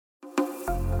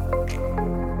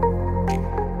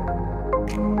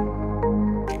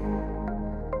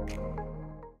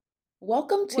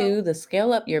Welcome to the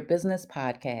Scale Up Your Business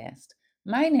podcast.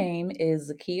 My name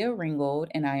is Zakia Ringgold,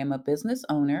 and I am a business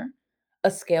owner,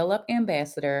 a Scale Up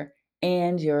ambassador,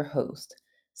 and your host.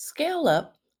 Scale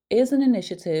Up is an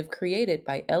initiative created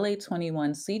by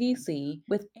LA21 CDC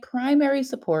with primary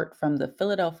support from the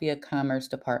Philadelphia Commerce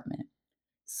Department.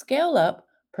 Scale Up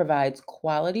provides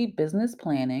quality business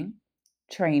planning,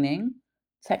 training,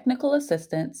 technical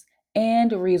assistance,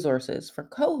 and resources for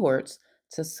cohorts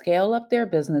to scale up their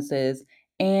businesses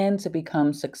and to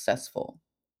become successful,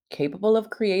 capable of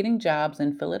creating jobs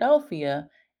in Philadelphia,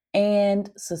 and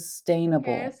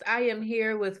sustainable. Yes, I am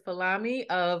here with Folami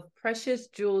of Precious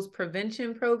Jewels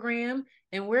Prevention Program,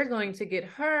 and we're going to get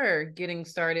her getting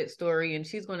started story, and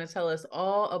she's going to tell us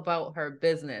all about her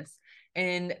business.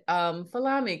 And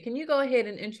Folami, can you go ahead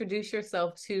and introduce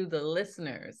yourself to the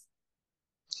listeners?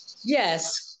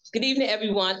 Yes. Good evening,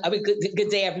 everyone. Good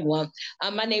day, everyone.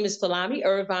 My name is Folami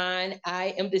Irvine.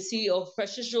 I am the CEO of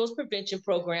Precious Jewels Prevention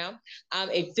Program. I'm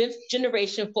a fifth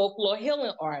generation folklore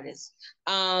healing artist.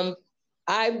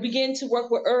 I began to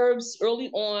work with herbs early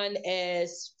on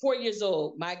as 4 years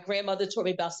old. My grandmother taught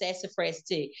me about sassafras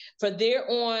tea. From there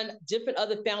on, different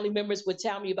other family members would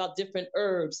tell me about different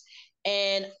herbs.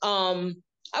 And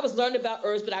I was learning about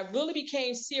herbs, but I really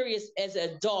became serious as an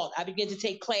adult. I began to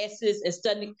take classes and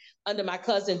study under my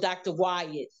cousin, Dr.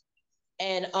 Wyatt.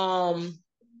 And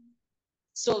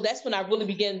so that's when I really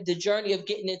began the journey of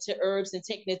getting into herbs and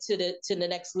taking it to the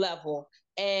next level.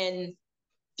 And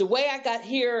the way I got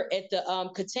here at the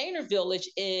Container Village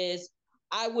is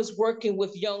I was working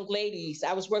with young ladies.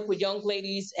 I was working with young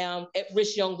ladies,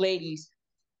 at-risk young ladies.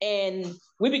 And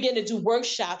we began to do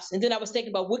workshops. And then I was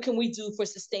thinking about what can we do for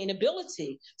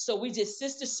sustainability? So we did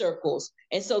sister circles.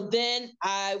 And so then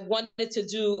I wanted to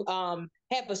do,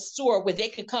 have a store where they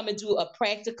could come and do a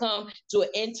practicum, do an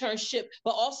internship,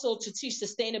 but also to teach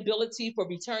sustainability for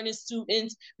returning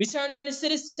students, returning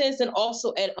citizens, and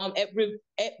also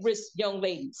at-risk young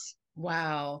ladies.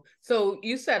 Wow. So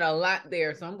you said a lot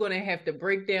there. So I'm going to have to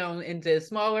break down into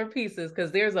smaller pieces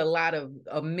because there's a lot of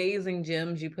amazing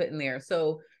gems you put in there.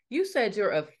 So you said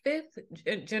you're a fifth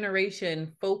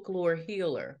generation folklore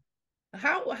healer.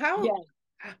 How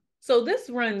Yeah. So this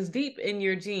runs deep in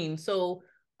your genes. So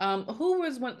who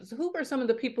were some of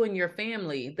the people in your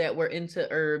family that were into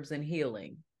herbs and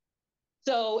healing?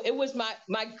 So it was my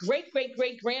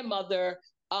great grandmother.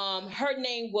 Her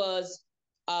name was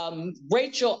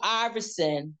Rachel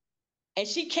Iverson, and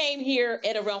she came here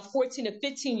at around 14 or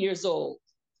 15 years old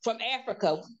from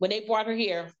Africa when they brought her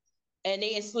here and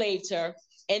they enslaved her.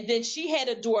 And then she had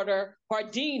a daughter,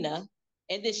 Hardina,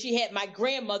 and then she had my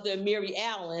grandmother, Mary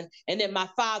Allen, and then my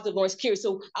father, Lawrence Carey.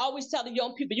 So I always tell the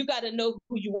young people, you got to know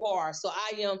who you are. So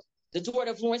I am the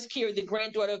daughter of Lawrence Carey, the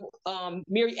granddaughter of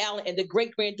Mary Allen, and the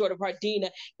great-granddaughter of Hardina,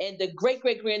 and the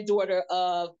great-great-granddaughter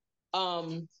of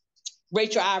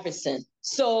Rachel Iverson.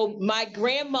 So my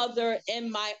grandmother and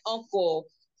my uncle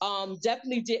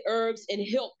definitely did herbs and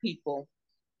helped people.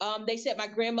 They said my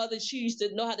grandmother, she used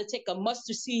to know how to take a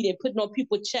mustard seed and put it on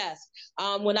people's chests.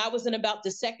 When I was in about the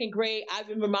second grade, I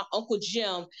remember my Uncle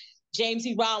Jim, James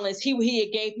E. Rollins, he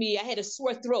had gave me, I had a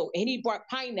sore throat, and he brought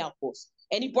pineapples.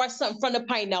 And he brought something from the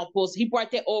pineapples. He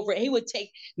brought that over, and he would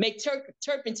make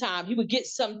turpentine. He would get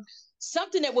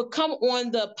something that would come on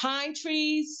the pine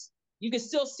trees. You can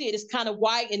still see it. It's kind of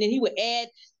white. And then he would add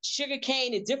sugar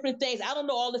cane and different things. I don't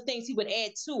know all the things he would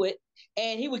add to it.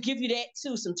 And he would give you that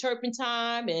too, some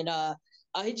turpentine. And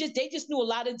they just knew a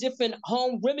lot of different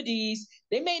home remedies.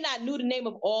 They may not knew the name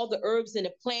of all the herbs and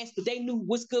the plants, but they knew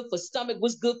what's good for stomach,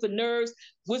 what's good for nerves,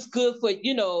 what's good for,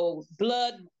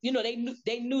 blood.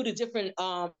 They knew the different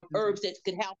herbs that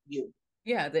could help you.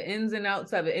 Yeah, the ins and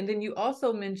outs of it. And then you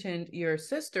also mentioned your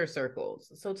sister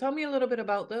circles. So tell me a little bit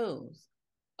about those.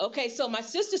 Okay, so my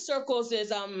sister circles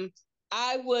is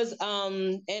I was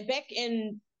and back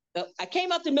in I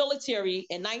came out the military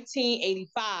in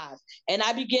 1985, and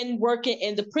I began working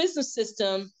in the prison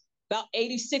system about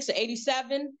 86 or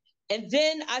 87, and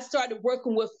then I started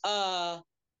working with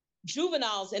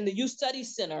juveniles in the Youth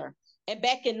Studies Center. And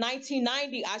back in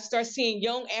 1990, I started seeing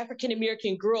young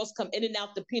African-American girls come in and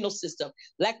out the penal system,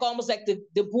 almost like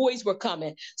the boys were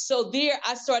coming. So there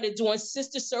I started doing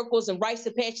sister circles and rites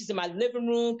of passage in my living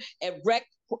room, at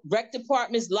rec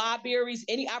departments, libraries,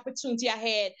 any opportunity I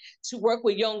had to work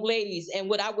with young ladies. And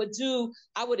what I would do,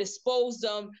 I would expose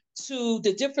them to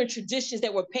the different traditions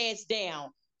that were passed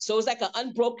down. So it's like an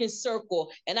unbroken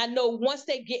circle. And I know once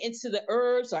they get into the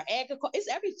herbs or agriculture, it's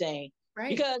everything.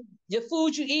 Right. Because your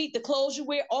food you eat, the clothes you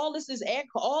wear, all this is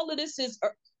agriculture. All of this is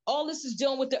all this is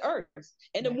dealing with the earth.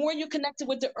 And the more you're connected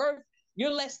with the earth,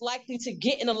 you're less likely to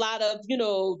get in a lot of,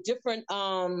 different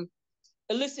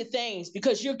illicit things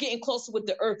because you're getting closer with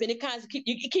the earth, and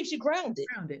it keeps you grounded.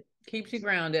 Keeps you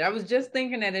grounded. I was just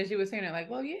thinking that as you were saying it, like,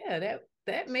 well, yeah,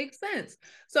 that makes sense.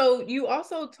 So you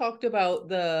also talked about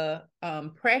the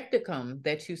practicum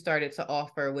that you started to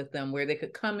offer with them, where they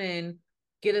could come in,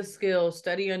 get a skill,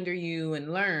 study under you,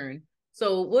 and learn.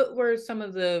 So what were some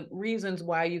of the reasons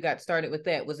why you got started with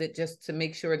that? Was it just to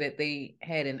make sure that they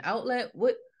had an outlet?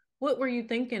 What were you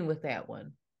thinking with that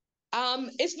one?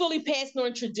 It's really passing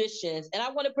on traditions, and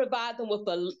I want to provide them with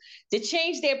to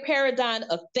change their paradigm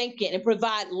of thinking and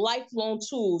provide lifelong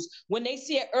tools. When they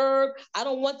see an herb, I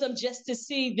don't want them just to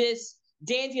see this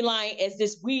dandelion as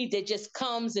this weed that just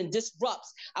comes and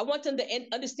disrupts. I want them to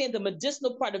understand the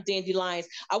medicinal part of dandelions.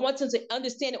 I want them to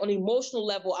understand it on an emotional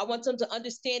level. I want them to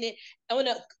understand it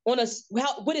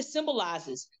what it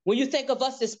symbolizes. When you think of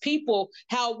us as people,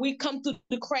 how we come through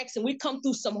the cracks and we come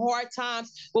through some hard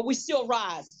times, but we still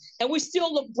rise and we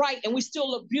still look bright and we still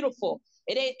look beautiful.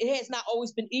 It has not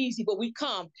always been easy, but we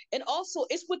come. And also,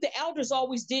 it's what the elders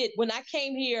always did. When I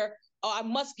came here, I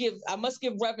must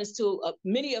give reverence to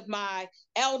many of my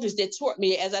elders that taught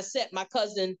me. As I said, my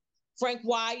cousin Frank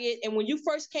Wyatt. And when you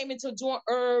first came into doing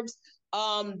herbs,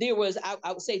 there was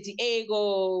I would say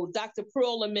Diego, Dr.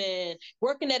 Perlman,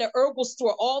 working at an herbal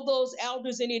store. All those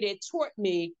elders in it that taught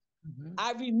me. Mm-hmm.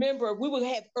 I remember we would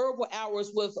have herbal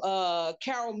hours with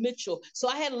Carol Mitchell. So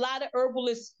I had a lot of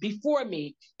herbalists before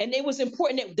me, and it was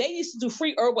important that they used to do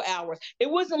free herbal hours.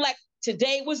 It wasn't like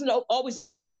today. It wasn't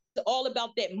always all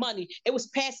about that money. It was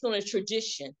passed on a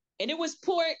tradition, and it was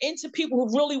poured into people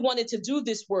who really wanted to do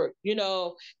this work,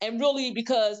 and really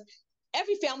because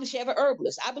every family should have an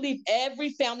herbalist. I believe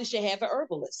every family should have an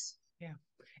herbalist. Yeah.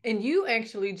 And you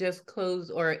actually just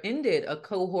closed or ended a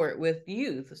cohort with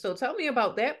youth. So tell me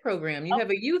about that program. You have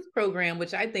a youth program,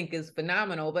 which I think is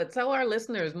phenomenal, but tell our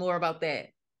listeners more about that.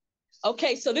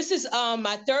 Okay, so this is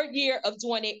my third year of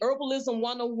doing a Herbalism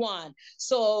 101.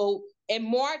 So in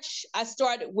March, I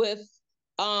started with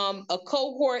a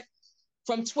cohort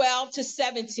from 12 to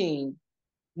 17.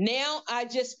 Now I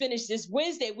just finished this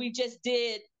Wednesday.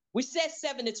 We said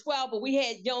 7 to 12, but we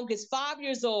had young as 5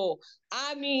 years old.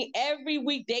 I mean, every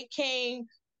week they came.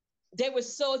 They were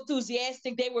so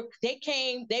enthusiastic. They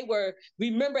came. They were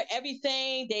remember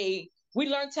everything. We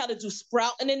learned how to do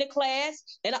sprouting in the class,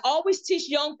 and I always teach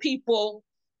young people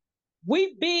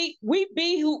we be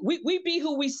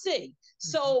who we see.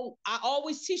 So I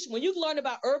always teach when you learn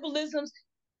about herbalisms,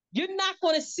 you're not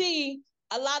going to see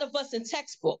a lot of us in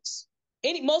textbooks.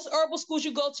 Most herbal schools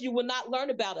you go to, you will not learn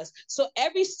about us. So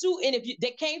every student,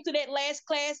 they came to that last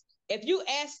class, if you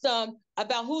ask them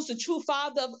about who's the true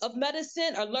father of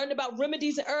medicine or learn about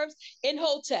remedies and herbs, in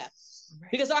Hotep.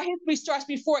 Right. Because our history starts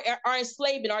before our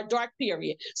enslavement, our dark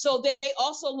period. So they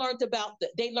also learned about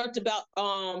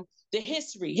the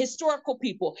history, historical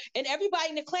people, and everybody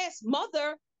in the class,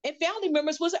 mother and family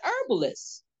members, was an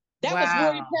herbalist. That was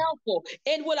very powerful.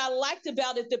 And what I liked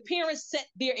about it, the parents sat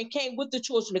there and came with the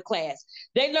children to class.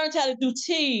 They learned how to do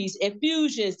teas,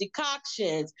 infusions,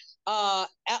 decoctions.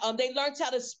 They learned how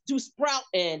to do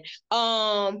sprouting.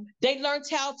 They learned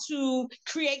how to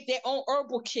create their own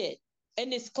herbal kit in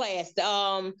this class.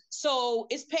 So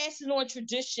it's passing on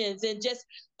traditions and just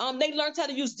they learned how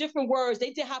to use different words.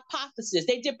 They did hypotheses,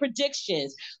 they did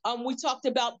predictions. We talked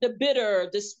about the bitter,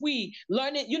 the sweet,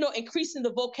 learning, increasing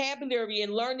the vocabulary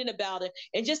and learning about it,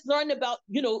 and just learning about,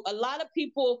 a lot of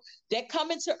people that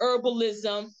come into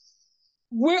herbalism,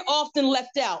 we're often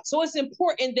left out. So it's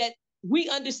important that we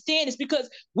understand this, because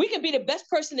we can be the best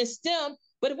person in STEM,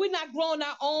 but if we're not growing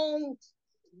our own,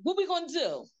 what are we going to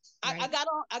do? Right.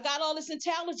 I got all this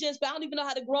intelligence, but I don't even know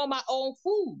how to grow my own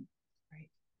food. Right.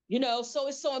 So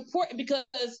it's so important,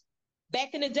 because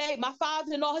back in the day, my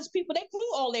father and all his people, they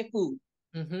grew all their food.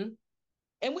 Mm-hmm.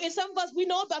 And some of us, we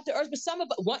know about the herbs, but some of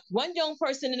us, one young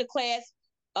person in the class,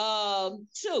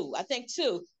 two.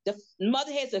 The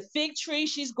mother has a fig tree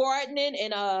she's gardening,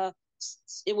 and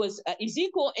it was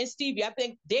Ezekiel and Stevie. I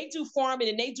think they do farming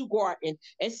and they do gardening.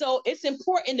 And so it's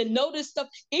important to notice stuff,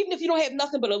 even if you don't have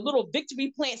nothing but a little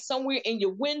victory plant somewhere in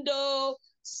your window,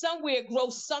 somewhere grow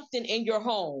something in your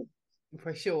home.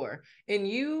 For sure. And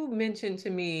you mentioned to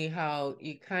me how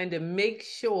you kind of make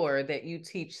sure that you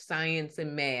teach science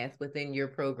and math within your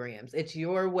programs. It's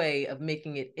your way of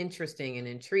making it interesting and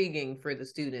intriguing for the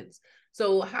students.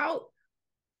 So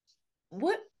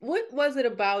what was it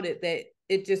about it that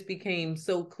it just became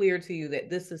so clear to you that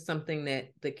this is something that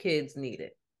the kids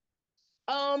needed?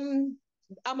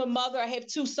 I'm a mother. I have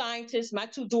 2 scientists, my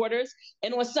 2 daughters.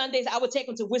 And on Sundays, I would take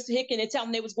them to Wissahickon and tell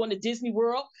them they was going to Disney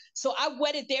World. So I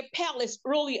whetted their palates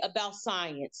early about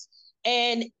science.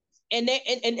 And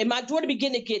and my daughter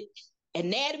began to get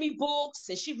anatomy books,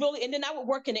 and then I would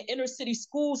work in the inner city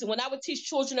schools. And when I would teach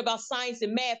children about science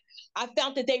and math, I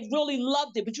found that they really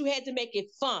loved it, but you had to make it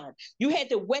fun. You had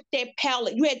to whet their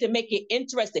palate. You had to make it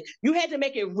interesting. You had to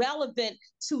make it relevant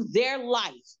to their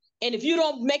life. And if you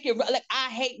don't make it, like, I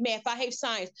hate math, I hate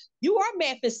science. You are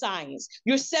math and science.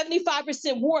 You're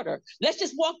 75% water. Let's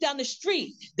just walk down the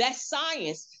street. That's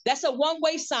science. That's a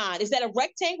one-way sign. Is that a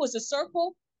rectangle? Is a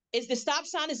circle? Is the stop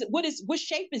sign? What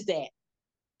shape is that?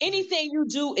 Anything you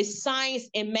do is science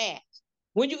and math.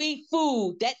 When you eat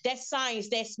food, that's science,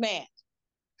 that's math.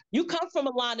 You come from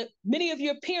a line of many of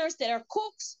your parents that are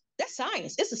cooks. That's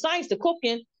science. It's a science to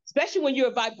cooking, especially when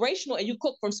you're vibrational and you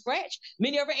cook from scratch.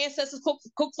 Many of our ancestors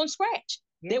cooked from scratch.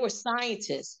 Yeah. They were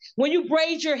scientists. When you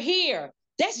braid your hair,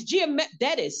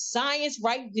 that is science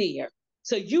right there.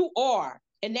 So you are,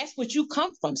 and that's what you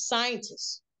come from,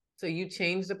 scientists. So you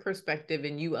change the perspective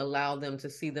and you allow them to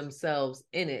see themselves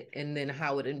in it, and then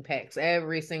how it impacts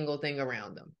every single thing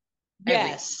around them.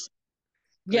 Yes.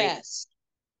 Yes.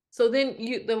 So then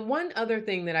the one other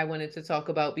thing that I wanted to talk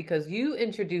about, because you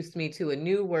introduced me to a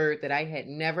new word that I had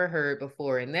never heard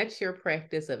before, and that's your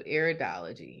practice of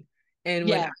iridology. And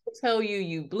when I tell you,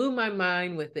 you blew my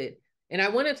mind with it. And I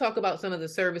want to talk about some of the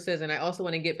services, and I also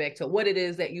want to get back to what it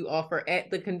is that you offer at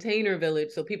the Container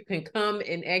Village so people can come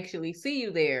and actually see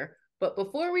you there. But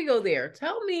before we go there,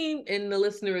 tell me and the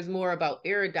listeners more about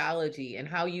iridology and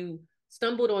how you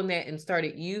stumbled on that and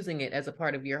started using it as a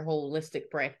part of your holistic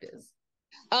practice.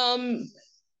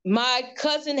 My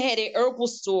cousin had an herbal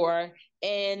store,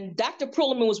 and Dr.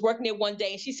 Perlman was working there one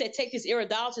day, and she said, take this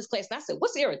iridologist class. And I said,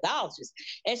 what's iridologist?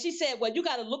 And she said, well, you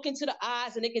got to look into the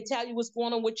eyes and it can tell you what's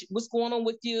going on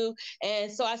with you.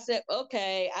 And so I said,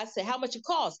 okay. I said, how much it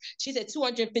costs? She said,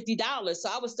 $250. So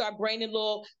I would start braining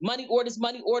little money orders.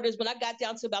 When I got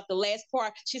down to about the last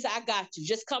part, she said, I got you.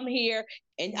 Just come here,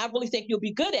 and I really think you'll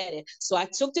be good at it. So I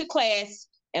took the class,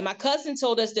 and my cousin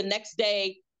told us the next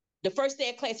day, the first day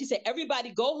of class, he said,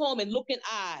 everybody go home and look in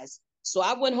eyes. So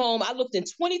I went home, I looked in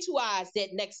 22 eyes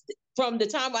from the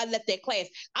time I left that class.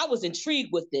 I was intrigued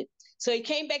with it. So he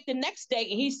came back the next day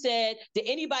and he said, did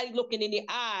anybody looking in the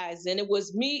eyes? And it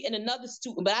was me and another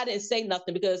student, but I didn't say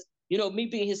nothing because, me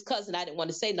being his cousin, I didn't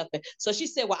want to say nothing. So she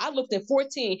said, well, I looked in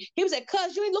 14. He was like,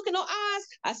 cuz, you ain't looking no eyes?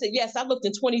 I said, yes, I looked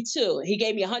in 22. He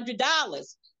gave me $100.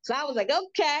 So I was like,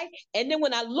 okay. And then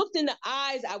when I looked in the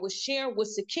eyes, I was sharing with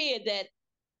Sakia that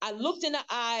I looked in the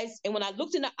eyes, and when I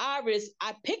looked in the iris,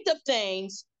 I picked up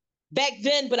things back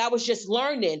then, but I was just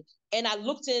learning. And I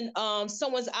looked in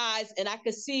someone's eyes, and I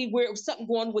could see where it was something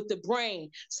going with the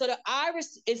brain. So the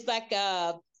iris is like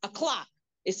a clock.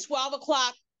 It's 12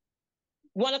 o'clock,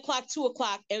 1 o'clock, 2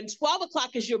 o'clock, and 12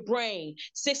 o'clock is your brain.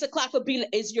 6 o'clock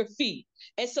is your feet.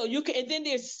 And so and then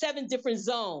there's 7 different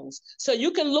zones. So you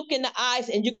can look in the eyes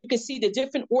and you can see the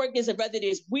different organs, and whether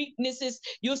there's weaknesses,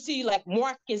 you'll see like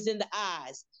markings in the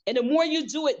eyes. And the more you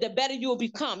do it, the better you'll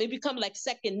become. It becomes like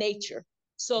second nature.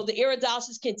 So the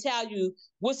iridologist can tell you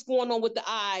what's going on with the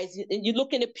eyes. And you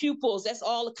look in the pupils, that's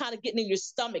all kind of getting in your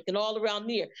stomach and all around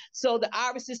there. So the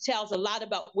irises tells a lot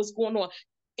about what's going on.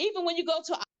 Even when you go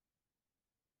to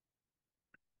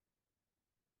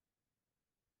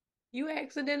You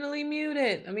accidentally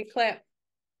muted. Let me clap.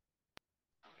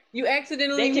 You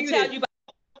accidentally they can muted. Tell you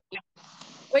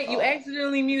Wait, you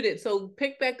accidentally muted. So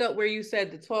pick back up where you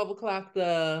said the 12 o'clock.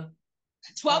 12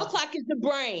 o'clock is the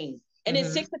brain. And then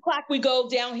 6 o'clock, we go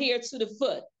down here to the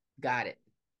foot. Got it.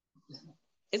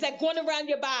 It's like going around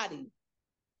your body.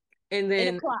 And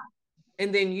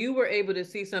then you were able to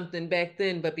see something back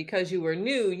then, but because you were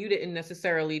new, you didn't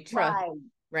necessarily trust.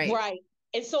 Right.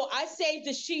 And so I saved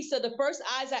the sheet. So the first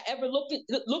eyes I ever looked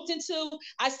into,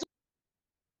 I still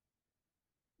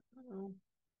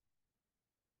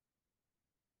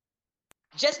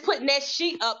just putting that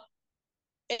sheet up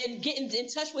and getting in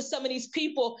touch with some of these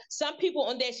people. Some people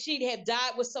on that sheet have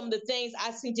died with some of the things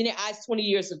I seen in their eyes 20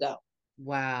 years ago.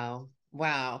 Wow.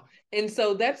 And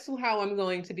so that's how I'm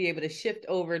going to be able to shift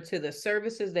over to the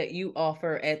services that you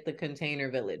offer at the Container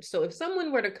Village. So if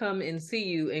someone were to come and see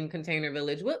you in Container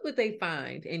Village, what would they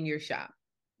find in your shop?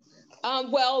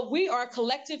 Well, we are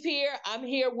collective here. I'm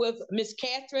here with Miss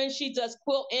Catherine. She does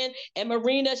quilting, and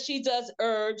Marina, she does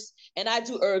herbs, and I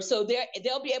do herbs. So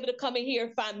they'll be able to come in here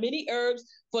and find many herbs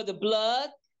for the blood.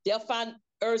 They'll find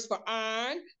herbs for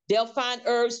iron. They'll find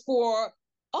herbs for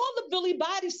all the Billy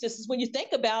body systems when you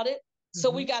think about it. So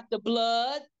we got the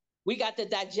blood, we got the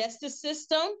digestive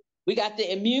system, We got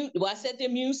the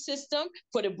immune system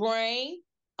for the brain.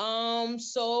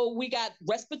 So we got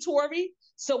respiratory.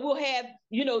 So we'll have,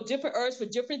 different herbs for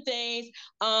different things.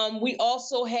 We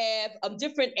also have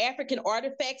different African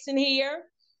artifacts in here.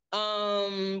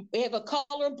 We have a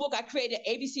coloring book. I created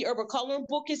an ABC herbal coloring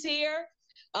book is here.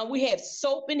 We have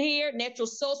soap in here, natural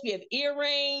soaps. We have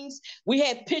earrings. We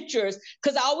have pictures.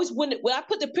 Because I always, when I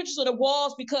put the pictures on the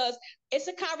walls, because it's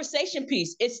a conversation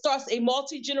piece. It starts a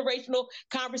multi-generational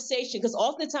conversation. Because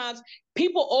oftentimes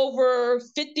people over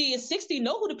 50 and 60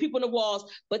 know who the people on the walls,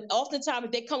 but oftentimes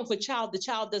if they come with a child, the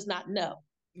child does not know.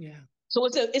 Yeah. So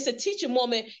it's a teaching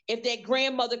moment if that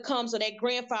grandmother comes or that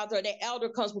grandfather or that elder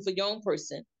comes with a young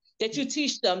person, that you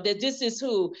teach them that this is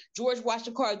who George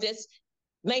Washington Carver, that's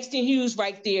Langston Hughes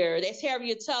right there. That's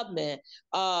Harriet Tubman.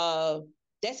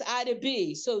 That's Ida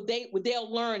B. So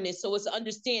they'll learn this. So it's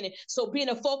understanding. So being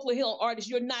a folklore healing artist,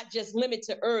 you're not just limited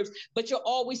to herbs, but you're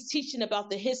always teaching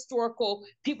about the historical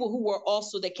people who were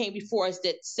also that came before us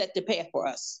that set the path for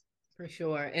us. For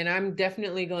sure. And I'm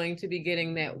definitely going to be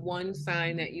getting that one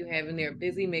sign that you have in there,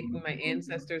 busy making my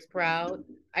ancestors proud.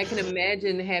 I can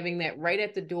imagine having that right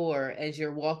at the door as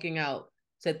you're walking out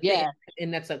to think,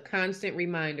 and that's a constant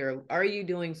reminder. Are you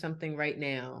doing something right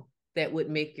now that would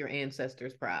make your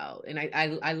ancestors proud? And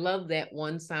I love that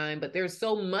one sign, but there's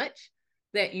so much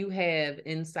that you have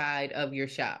inside of your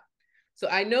shop. So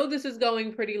I know this is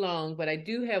going pretty long, but I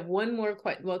do have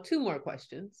two more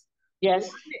questions. Yes.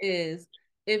 One is,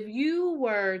 if you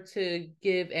were to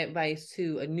give advice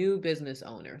to a new business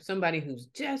owner, somebody who's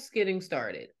just getting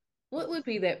started, what would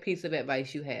be that piece of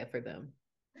advice you have for them?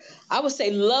 I would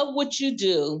say, love what you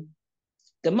do.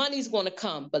 The money's going to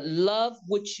come, but love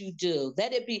what you do.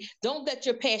 Don't let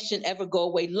your passion ever go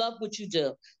away. Love what you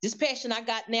do. This passion I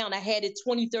got now, and I had it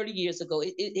 20, 30 years ago.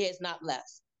 It has not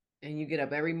left. And you get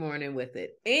up every morning with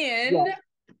it. And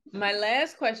my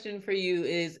last question for you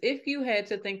is, if you had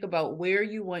to think about where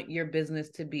you want your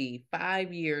business to be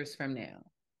 5 years from now,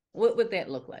 what would that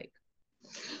look like?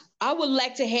 I would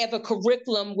like to have a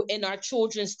curriculum in our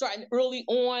children starting early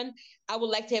on. I would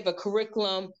like to have a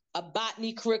curriculum, a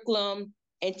botany curriculum,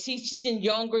 and teaching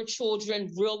younger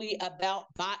children really about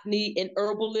botany and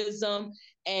herbalism,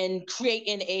 and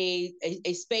creating a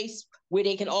space where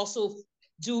they can also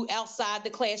do outside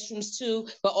the classrooms too,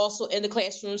 but also in the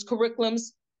classrooms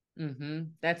curriculums.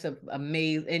 That's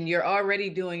amazing. And you're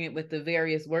already doing it with the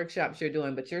various workshops you're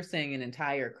doing, but you're saying an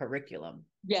entire curriculum.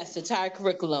 Yes, entire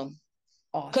curriculum.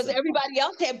 Awesome. Because everybody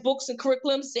else have books and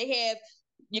curriculums. They have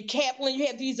your Kaplan, you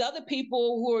have these other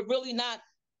people who are really not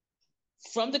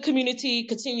from the community,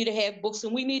 continue to have books,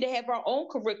 and we need to have our own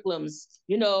curriculums,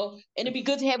 and it'd be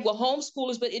good to have with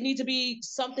homeschoolers, but it needs to be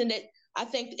something that I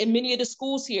think in many of the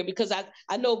schools here, because I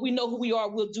know if we know who we are,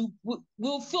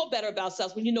 we'll feel better about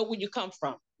ourselves when you know where you come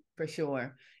from. For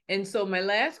sure. And so my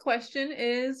last question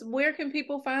is, where can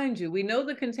people find you? We know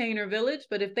the Container Village,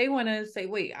 but if they want to say,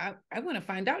 wait, I want to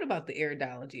find out about the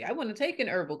iridology, I want to take an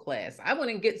herbal class, I want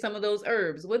to get some of those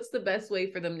herbs, what's the best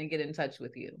way for them to get in touch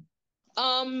with you?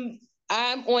 I'm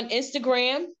on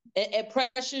Instagram at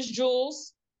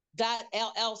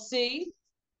preciousjewels.llc.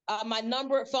 My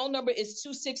phone number is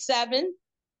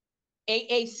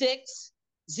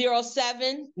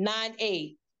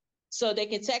 267-886-0798. So they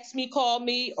can text me, call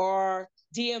me, or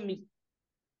DM me.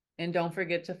 And don't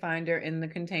forget to find her in the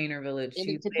Container Village. In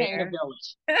the Container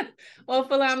Village. Well,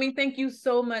 Folami, thank you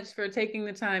so much for taking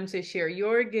the time to share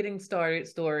your getting started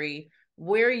story,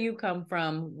 where you come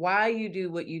from, why you do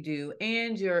what you do,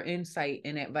 and your insight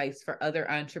and advice for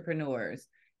other entrepreneurs.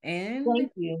 And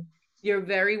thank you. You're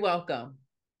very welcome.